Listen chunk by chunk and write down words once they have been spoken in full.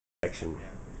section.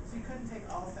 So you couldn't take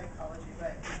all psychology,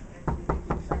 but if you do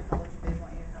psychology, they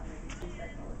want you to have maybe 2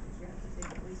 psychologies. You have to take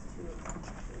at least 2 of them.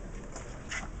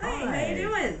 Hey, how you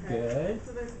doing? Good.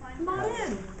 So there's fine. Come on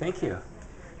in. Thank you.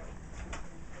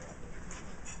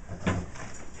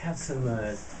 Have some, need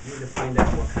to find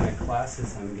out what kind of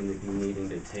classes I'm going to be needing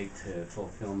to take to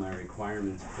fulfill my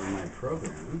requirements for my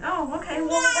program. Oh, okay.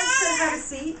 Well, let's have a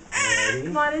seat. Alrighty.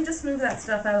 Come on in. Just move that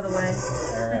stuff out of the way.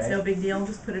 Alright. It's no big deal.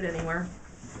 Just put it anywhere.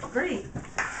 Great.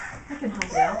 I can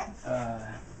help you out.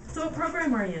 So what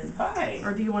program are you in? Hi.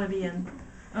 Or do you want to be in?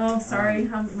 Oh, sorry.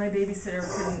 My babysitter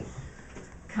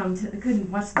couldn't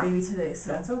watch the baby today,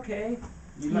 so. That's okay.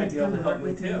 You might be able to help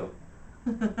me too.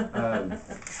 The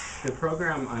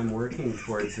program I'm working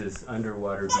towards is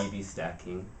underwater BB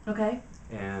stacking. Okay.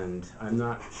 And I'm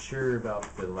not sure about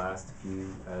the last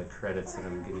few credits that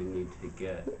I'm going to need to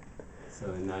get. So,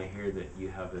 and I hear that you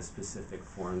have a specific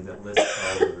form that lists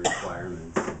all the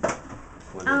requirements.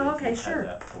 Oh, okay, sure.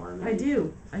 That form. I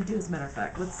do, as a matter of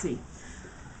fact. Let's see.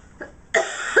 Oh,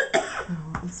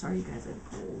 I'm sorry, you guys, I'm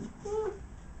cold.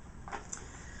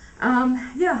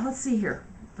 Yeah, let's see here.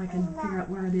 If I can figure out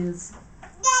where it is.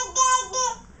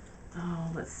 Oh,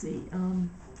 let's see.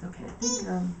 Okay, I think,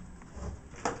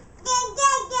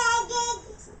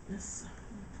 this.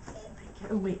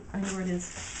 Oh, wait, I know where it is.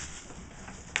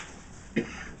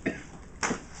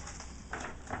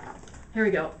 Here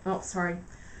we go. Oh, sorry.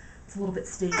 It's a little bit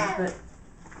staged, but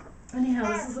anyhow,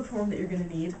 this is the form that you're going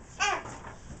to need.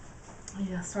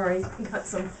 Yeah, sorry. I got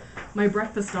my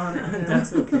breakfast on it.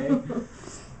 That's okay.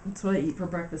 That's what I eat for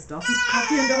breakfast. Coffee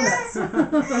and donuts.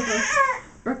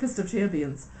 Breakfast of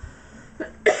champions.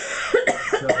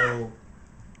 So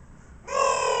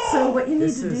what you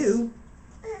need to do,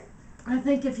 I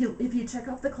think if you check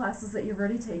off the classes that you've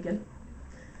already taken,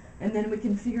 and then we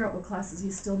can figure out what classes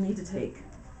you still need to take.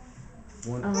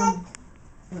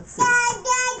 Let's see. I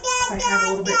have a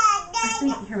little bit. I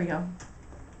think here we go.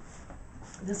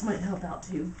 This might help out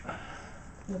too.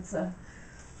 Let's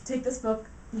take this book.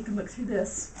 You can look through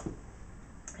this,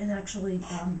 and actually,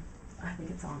 I think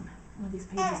it's on one of these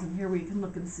pages in here where you can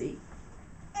look and see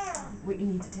what you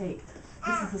need to take.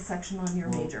 This is the section on your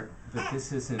major. But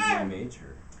this isn't my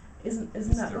major. Isn't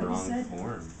that what you said? The wrong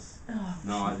forms. Oh,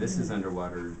 no, this is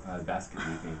underwater basket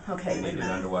weaving. Okay. And they did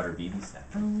underwater BB stack.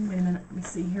 Oh, wait a minute. Let me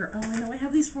see here. Oh, I know I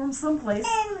have these forms someplace.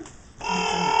 Oh,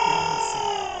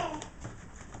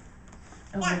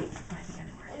 wait. I think I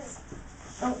know where it is.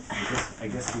 Oh. I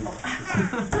guess we.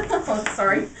 Oh,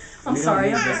 sorry. I'm we sorry.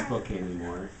 We don't need this book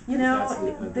anymore. You know, that's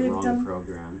the wrong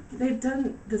program. They've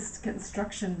done this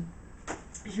construction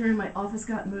here in my office.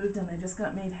 Got moved, and I just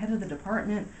got made head of the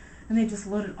department, and they just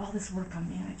loaded all this work on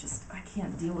me, and I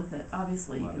can't deal with it.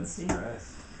 Obviously, you can see.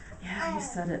 Stress. Yeah, you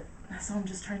said it. So I'm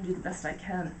just trying to do the best I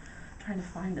can. Trying to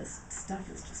find this stuff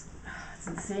is just, it's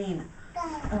insane.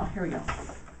 Oh, here we go.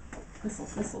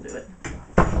 This'll do it.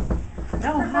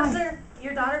 Oh, Professor,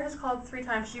 your daughter has called 3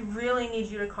 times. She really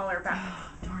needs you to call her back. Oh,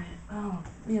 darn it. Oh,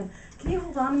 man. Can you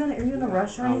hold on a minute? Are you in a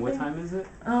rush or anything? What time is it?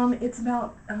 It's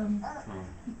about,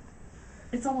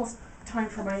 it's almost time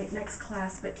for my next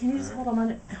class, but can you just hold on a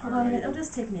minute? Hold on a minute. It'll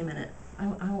just take me a minute. I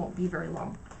won't be very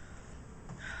long.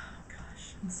 Oh,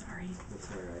 gosh. I'm sorry. That's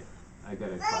all right. I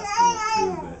got a class coming up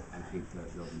too, but I think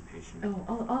that they'll be patient.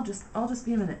 Oh, I'll just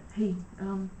be a minute. Hey,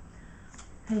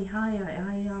 hey, hi.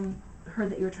 I heard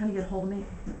that you were trying to get a hold of me.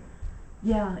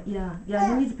 Yeah.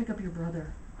 You need to pick up your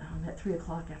brother at 3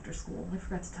 o'clock after school. I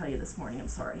forgot to tell you this morning. I'm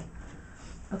sorry.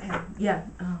 Okay. Yeah.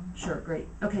 Sure. Great.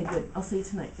 Okay. Good. I'll see you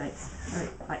tonight. Thanks. All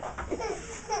right. Bye.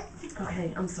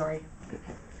 Okay. I'm sorry.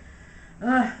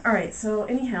 All right. So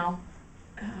anyhow.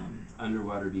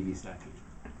 Underwater BB stacking.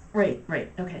 Right.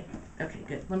 Okay,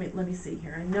 good. Let me see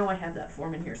here. I know I have that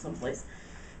form in here someplace.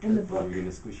 In the book. You're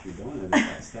gonna squish your donut in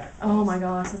that stack. Oh my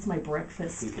gosh, that's my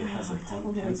breakfast. I think it has a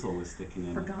pencil was sticking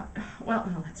in it. Well,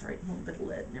 no, that's right. A little bit of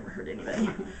lead never hurt anybody.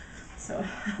 So,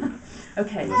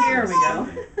 okay, here we go.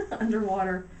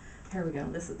 Underwater. Here we go.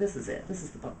 This is it. This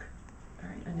is the book. All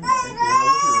right, I knew it. I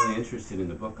wasn't really interested in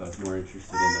the book. I was more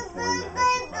interested in the form that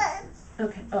has the classes.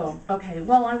 Okay. Oh, okay.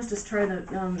 Well, I was just trying to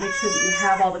make sure that you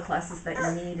have all the classes that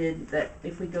you needed, that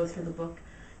if we go through the book,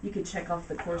 you could check off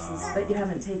the courses that you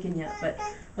haven't taken yet. But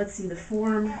let's see, the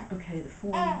form. Okay, the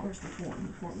form. Where's the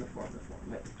form? The form.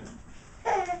 Wait.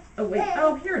 Oh, wait.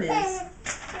 Oh, here it is.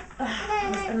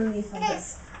 It's underneath all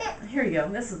this. Here you go.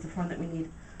 This is the form that we need.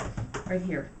 Right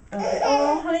here. Okay.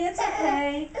 Oh, honey, it's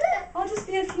okay. I'll just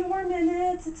be a few more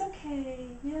minutes. It's okay.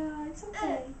 Yeah, it's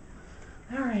okay.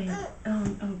 All right.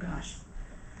 Oh gosh.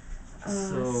 I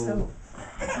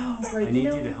need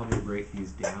you to help me break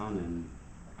these down, and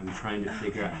I'm trying to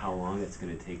figure out how long it's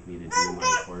going to take me to do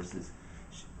my courses.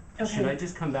 Okay. Should I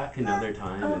just come back another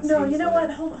time? Oh It no, seems you know like-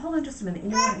 what? Hold on just a minute. You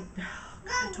know what?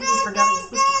 I totally forgot I was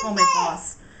supposed to call my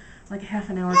boss like half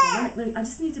an hour ago. I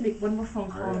just need to make one more phone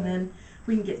call and then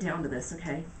we can get down to this,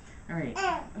 okay? All right.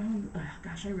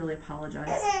 Gosh, I really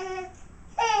apologize.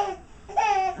 Oh,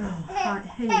 hi.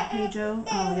 Hey, Joe.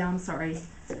 Oh, yeah, I'm sorry.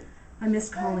 I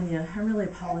missed calling you. I really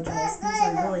apologize. Things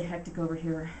are really hectic over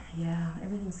here. Yeah,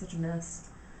 everything's such a mess.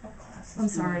 I'm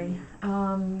sorry.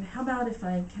 How about if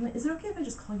is it okay if I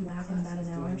just call you back in about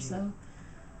an hour or so?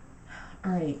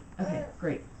 All right. Okay,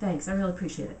 great. Thanks. I really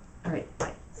appreciate it. All right,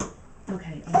 bye.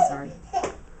 Okay, I'm sorry.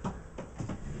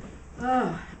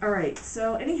 All right.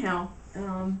 So anyhow,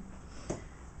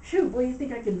 boy, you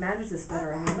think I could manage this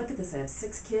better? I mean, look at this. I have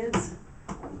 6 kids.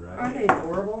 Aren't they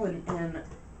adorable? And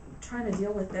trying to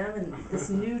deal with them and this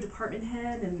new department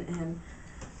head and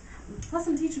plus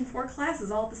I'm teaching 4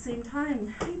 classes all at the same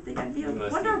time. You'd think I'd be a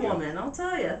Wonder Woman, I'll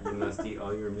tell you. You must eat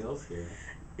all your meals here.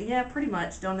 Yeah, pretty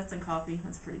much. Donuts and coffee.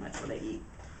 That's pretty much what I eat.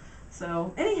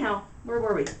 So anyhow, where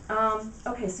were we?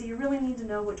 Okay, so you really need to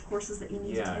know which courses that you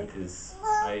need to Yeah, take. because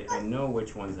I know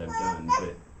which ones I've done,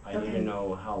 but I need Okay. to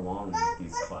know how long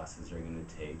these classes are going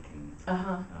to take and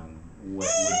Uh-huh. what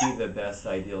would be the best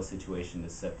ideal situation to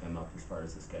set them up as far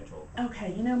as the schedule.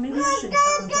 Okay, maybe I should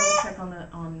double check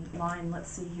online. Let's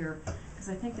see here, because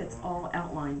I think it's all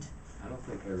outlined. I don't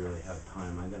think I really have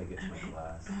time. I got to get to my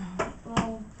class.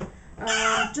 Well,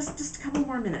 just a couple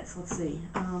more minutes. Let's see.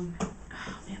 Oh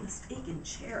man, this aching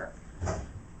chair.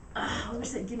 I wish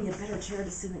they'd give me a better chair to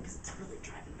sit in because it's really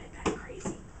driving my back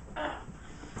crazy.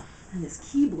 And this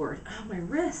keyboard. Oh, my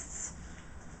wrists.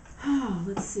 Oh,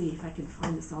 let's see if I can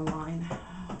find this online.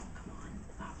 Oh,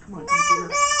 come on,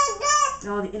 computer.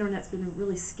 Oh, the internet's been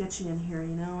really sketchy in here.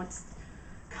 It's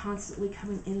constantly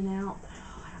coming in and out.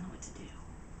 Oh, I don't know what to do.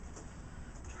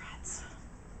 Rats.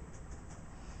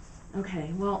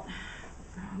 Okay, well,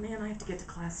 oh man, I have to get to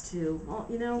class too. Well,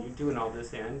 You're doing all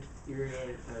this and you're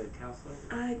a counselor?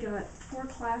 I got 4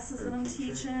 classes Or that I'm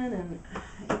teacher? teaching, and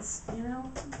it's,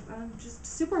 I'm just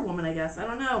superwoman, I guess. I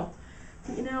don't know.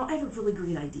 But, I have a really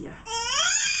great idea.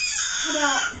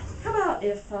 How about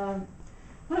if, why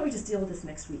don't we just deal with this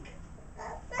next week?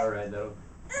 All right, that'll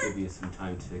give you some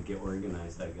time to get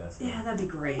organized, I guess. Yeah, that'd be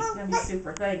great. That'd be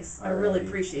super. Thanks. I really Alrighty.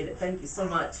 appreciate it. Thank you so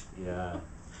much. Yeah,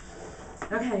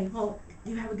 Okay, well,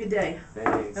 you have a good day,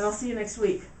 thanks. and I'll see you next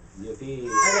week. Yippee.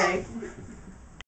 Okay.